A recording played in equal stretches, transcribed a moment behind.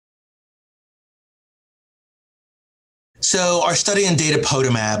So our study in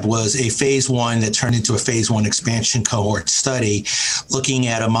Datopotamab was a phase I that turned into a phase I expansion cohort study, looking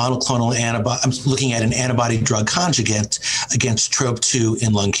at a monoclonal antibody, looking at an antibody-drug conjugate against TROP2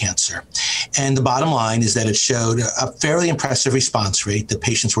 in lung cancer. And the bottom line is that it showed a fairly impressive response rate. The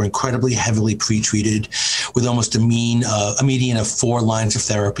patients were incredibly heavily pretreated, with almost a median of 4 lines of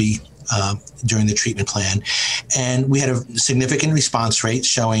therapy during the treatment plan. And we had a significant response rate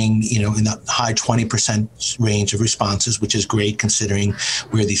showing, in the high 20% range of responses, which is great considering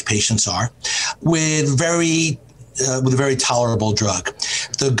where these patients are, with a very tolerable drug.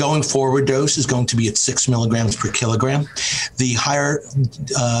 The going forward dose is going to be at 6 milligrams per kilogram. The higher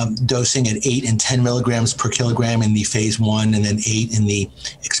dosing at 8 and 10 milligrams per kilogram in the phase I and then 8 in the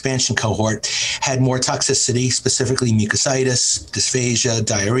expansion cohort had more toxicity, specifically mucositis, dysphagia,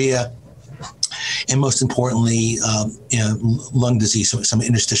 diarrhea, and most importantly, lung disease, so some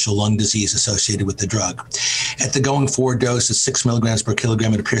interstitial lung disease associated with the drug. At the going forward dose of 6 milligrams per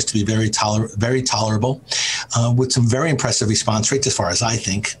kilogram, it appears to be very tolerable, with some very impressive response rates, as far as I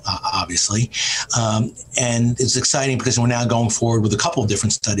think, obviously. And it's exciting because we're now going forward with a couple of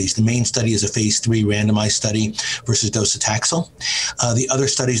different studies. The main study is a phase III randomized study versus docetaxel. The other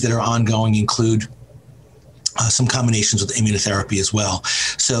studies that are ongoing include some combinations with immunotherapy as well.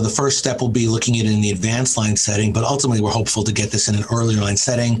 So the first step will be looking at it in the advanced line setting, but ultimately we're hopeful to get this in an earlier line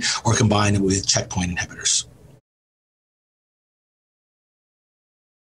setting or combine it with checkpoint inhibitors.